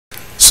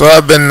So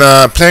I've been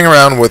playing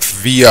around with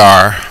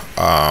VR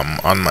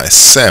on my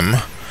sim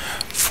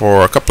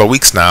for a couple of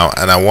weeks now,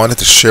 and I wanted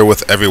to share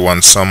with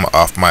everyone some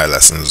of my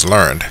lessons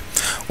learned.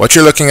 What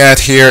you're looking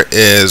at here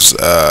is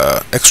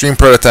Extreme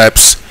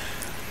Prototypes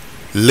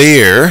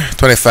Layer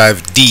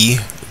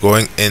 25D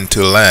going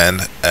into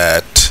land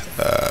at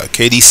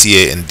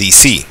KDCA in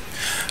DC.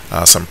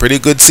 Some pretty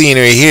good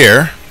scenery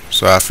here,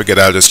 so I figured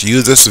I'll just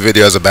use this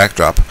video as a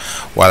backdrop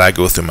while I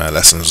go through my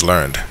lessons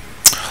learned.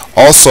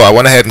 Also, I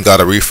went ahead and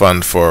got a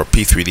refund for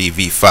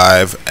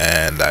P3Dv4.5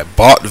 and I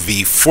bought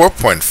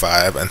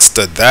V4.5 and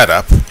stood that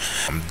up.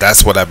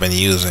 That's what I've been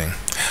using.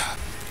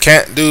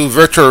 Can't do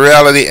virtual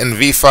reality in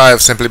V5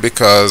 simply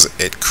because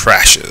it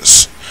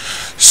crashes.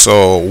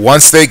 So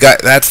once they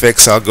got that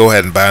fixed, I'll go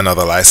ahead and buy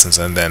another license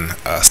and then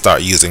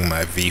start using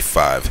my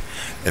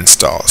V5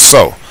 install.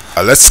 So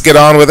let's get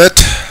on with it.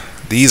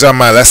 These are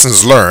my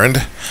lessons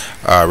learned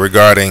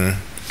regarding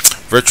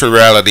virtual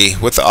reality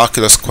with the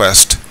Oculus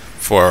Quest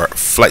for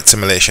flight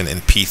simulation in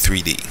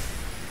P3D.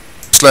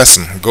 First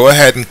lesson, go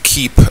ahead and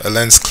keep a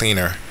lens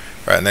cleaner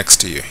right next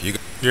to you.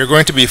 You're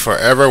going to be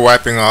forever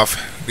wiping off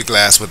the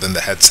glass within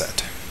the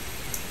headset,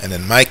 and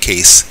in my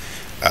case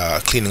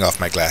cleaning off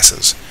my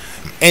glasses.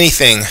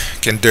 Anything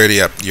can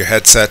dirty up your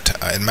headset.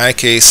 In my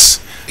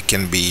case it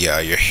can be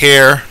your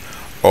hair,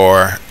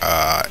 or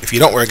if you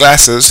don't wear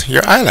glasses,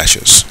 your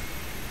eyelashes.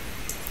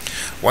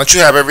 Once you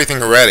have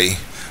everything ready,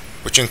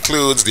 which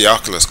includes the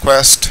Oculus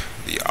Quest,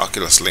 the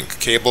Oculus Link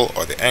cable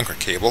or the anchor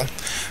cable,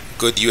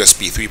 good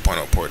USB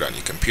 3.0 port on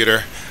your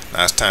computer.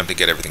 Now it's time to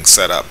get everything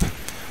set up.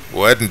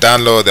 Go ahead and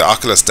download the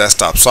Oculus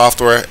desktop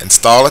software,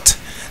 install it,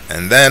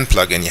 and then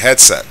plug in your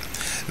headset.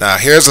 Now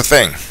here's the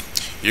thing,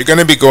 you're going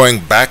to be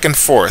going back and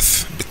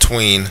forth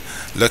between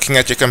looking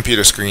at your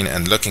computer screen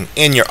and looking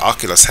in your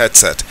Oculus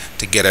headset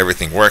to get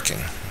everything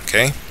working.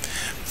 Okay?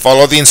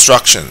 Follow the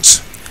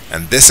instructions,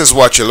 and this is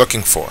what you're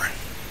looking for.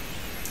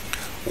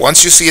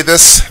 Once you see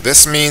this,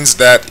 this means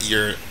that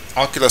your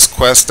Oculus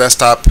Quest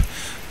desktop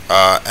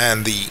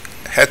and the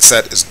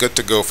headset is good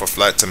to go for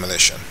flight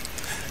simulation.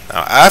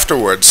 Now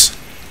afterwards,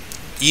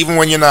 even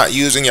when you're not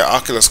using your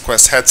Oculus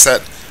Quest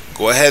headset,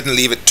 go ahead and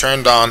leave it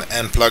turned on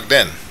and plugged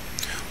in.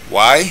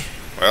 Why?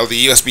 Well,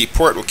 the USB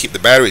port will keep the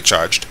battery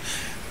charged,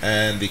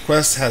 and the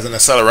Quest has an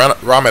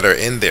accelerometer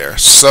in there,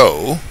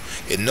 so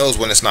it knows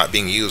when it's not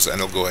being used and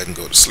it'll go ahead and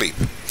go to sleep.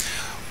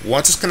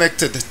 Once it's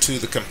connected to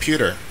the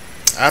computer,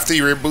 after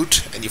you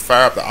reboot and you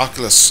fire up the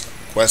Oculus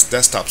Quest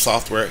desktop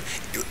software,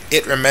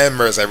 it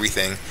remembers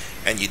everything,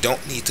 and you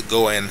don't need to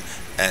go in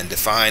and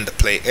define the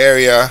play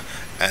area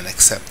and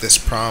accept this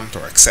prompt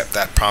or accept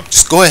that prompt.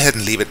 Just go ahead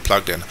and leave it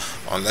plugged in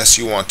unless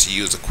you want to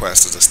use the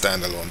Quest as a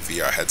standalone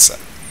VR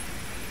headset.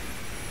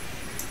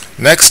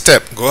 Next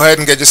tip, go ahead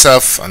and get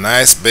yourself a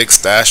nice big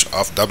stash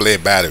of AA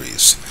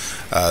batteries.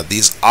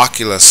 These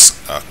Oculus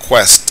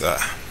Quest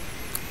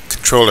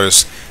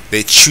controllers,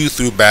 they chew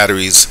through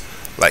batteries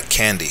like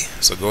candy,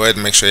 so go ahead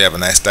and make sure you have a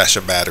nice stash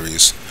of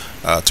batteries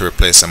to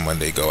replace them when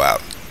they go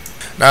out.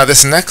 Now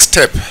this next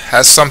tip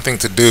has something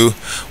to do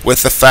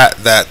with the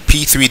fact that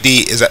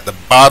P3D is at the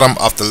bottom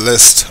of the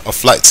list of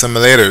flight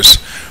simulators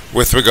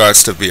with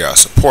regards to VR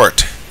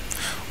support.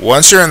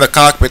 Once you're in the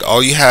cockpit,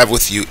 all you have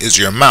with you is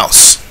your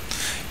mouse.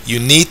 You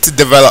need to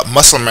develop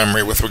muscle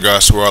memory with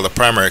regards to where all the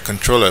primary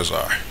controllers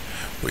are,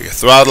 where your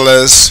throttle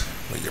is,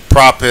 where your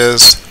prop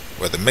is,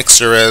 where the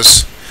mixer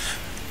is,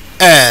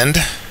 and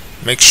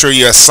make sure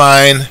you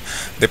assign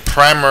the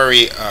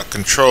primary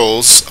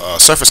controls,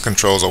 surface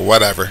controls or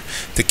whatever,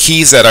 to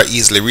keys that are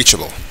easily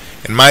reachable.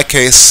 In my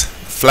case,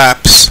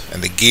 flaps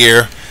and the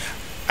gear,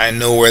 I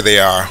know where they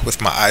are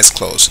with my eyes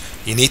closed.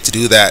 You need to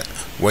do that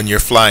when you're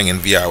flying in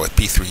VR with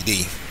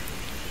P3D.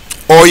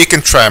 Or you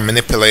can try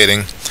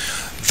manipulating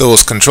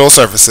those control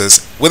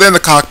surfaces within the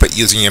cockpit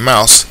using your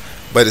mouse,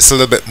 but it's a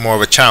little bit more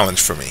of a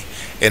challenge for me.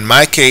 In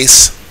my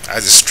case,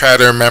 I just try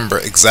to remember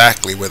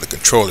exactly where the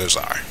controllers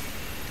are.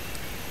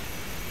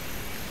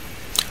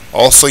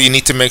 Also, you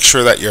need to make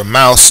sure that your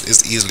mouse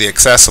is easily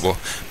accessible,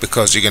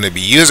 because you're going to be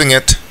using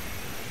it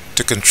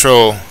to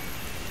control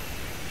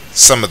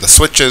some of the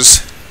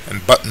switches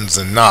and buttons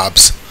and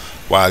knobs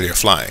while you're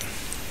flying.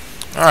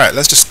 Alright,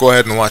 let's just go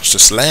ahead and watch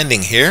this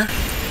landing here.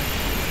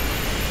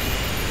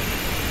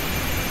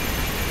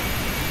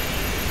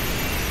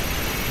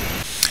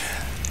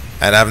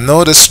 And I've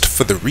noticed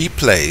for the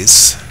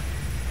replays,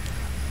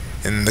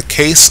 in the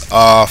case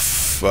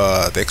of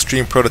the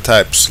Extreme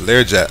Prototypes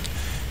Learjet,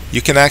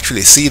 you can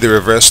actually see the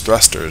reverse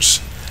thrusters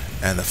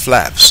and the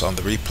flaps on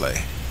the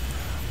replay.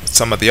 With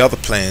some of the other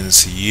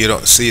planes, you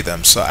don't see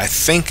them, so I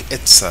think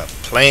it's a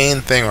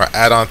plane thing or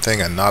add-on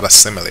thing and not a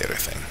simulator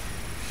thing.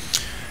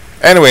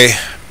 Anyway,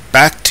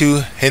 back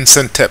to hints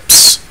and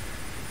tips.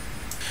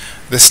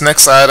 This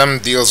next item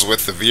deals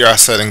with the VR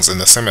settings in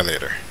the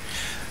simulator.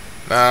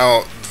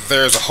 Now,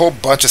 there's a whole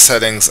bunch of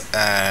settings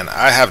and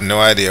I have no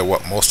idea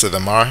what most of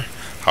them are.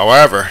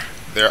 However,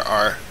 there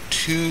are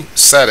two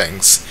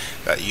settings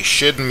that you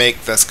should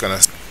make that's going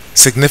to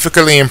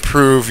significantly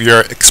improve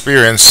your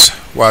experience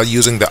while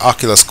using the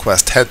Oculus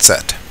Quest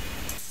headset.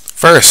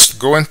 First,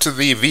 go into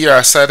the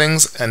VR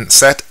settings and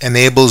set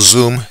Enable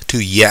Zoom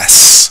to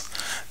Yes.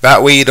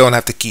 That way you don't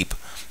have to keep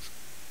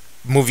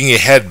moving your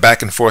head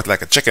back and forth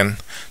like a chicken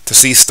to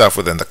see stuff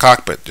within the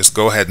cockpit. Just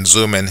go ahead and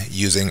zoom in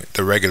using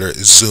the regular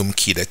zoom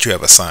key that you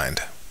have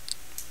assigned.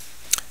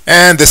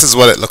 And this is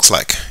what it looks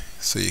like.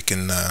 So you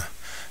can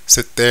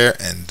sit there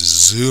and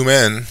zoom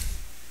in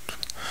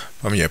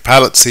from your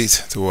pilot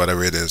seat to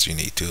whatever it is you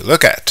need to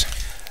look at.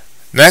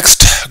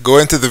 Next, go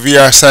into the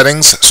VR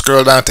settings,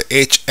 scroll down to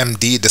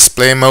HMD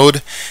Display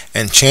mode,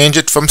 and change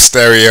it from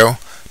stereo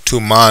to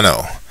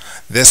mono.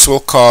 This will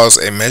cause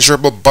a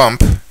measurable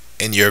bump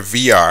in your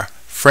VR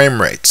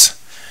frame rates.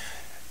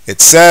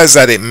 It says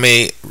that it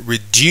may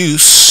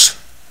reduce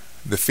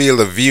the field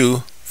of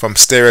view from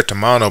stereo to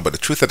mono, but the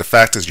truth of the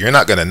fact is you're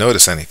not going to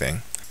notice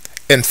anything.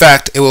 In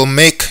fact, it will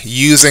make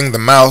using the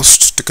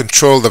mouse to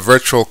control the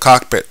virtual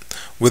cockpit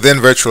within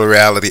virtual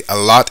reality a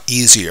lot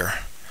easier.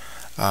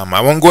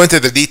 I won't go into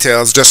the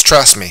details, just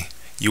trust me,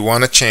 you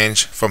want to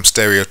change from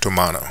stereo to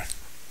mono.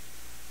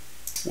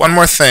 One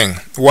more thing,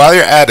 while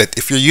you're at it,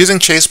 if you're using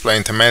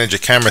Chaseplane to manage your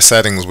camera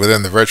settings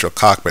within the virtual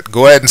cockpit,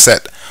 go ahead and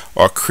set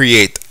or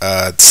create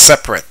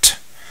separate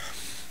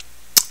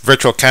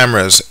virtual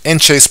cameras in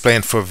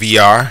Chaseplane for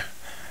VR,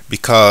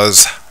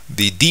 because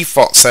the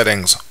default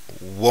settings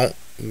won't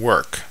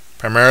work,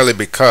 primarily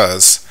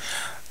because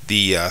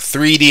the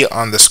 3D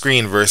on the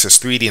screen versus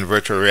 3D in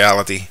virtual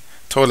reality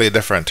totally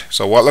different.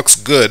 So what looks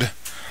good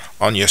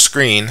on your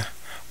screen,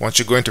 once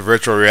you go into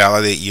virtual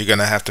reality, you're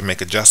gonna have to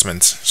make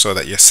adjustments so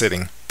that you're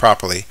sitting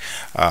properly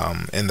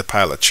in the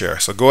pilot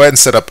chair. So go ahead and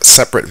set up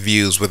separate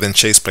views within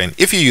Chaseplane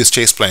if you use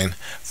Chaseplane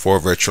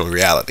for virtual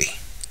reality.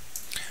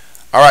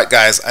 Alright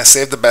guys, I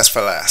saved the best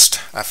for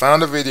last. I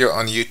found a video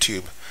on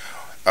YouTube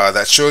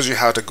that shows you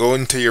how to go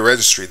into your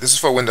registry. This is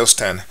for Windows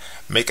 10.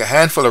 Make a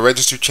handful of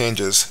registry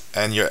changes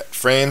and your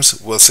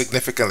frames will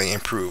significantly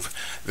improve.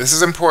 This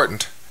is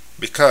important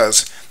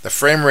because the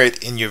frame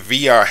rate in your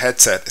VR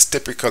headset is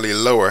typically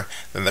lower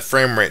than the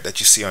frame rate that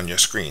you see on your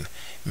screen.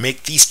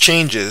 Make these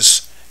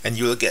changes and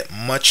you will get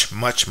much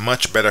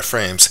better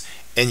frames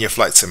in your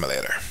flight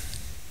simulator.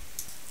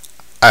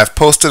 I have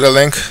posted a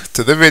link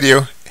to the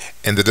video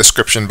in the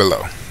description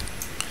below.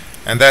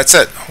 And that's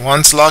it.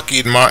 Once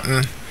Lockheed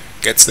Martin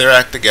gets their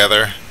act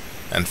together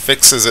and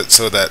fixes it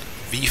so that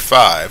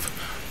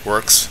V5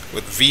 works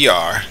with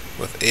VR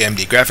with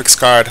AMD graphics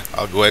card,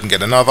 I'll go ahead and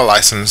get another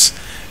license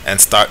and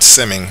start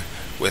simming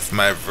with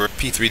my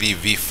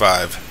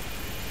P3Dv4.5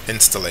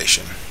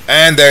 installation.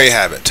 And there you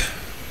have it.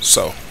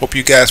 So, hope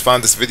you guys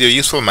found this video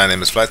useful. My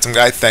name is Flight Sim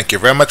Guy. Thank you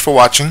very much for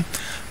watching.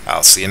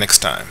 I'll see you next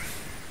time.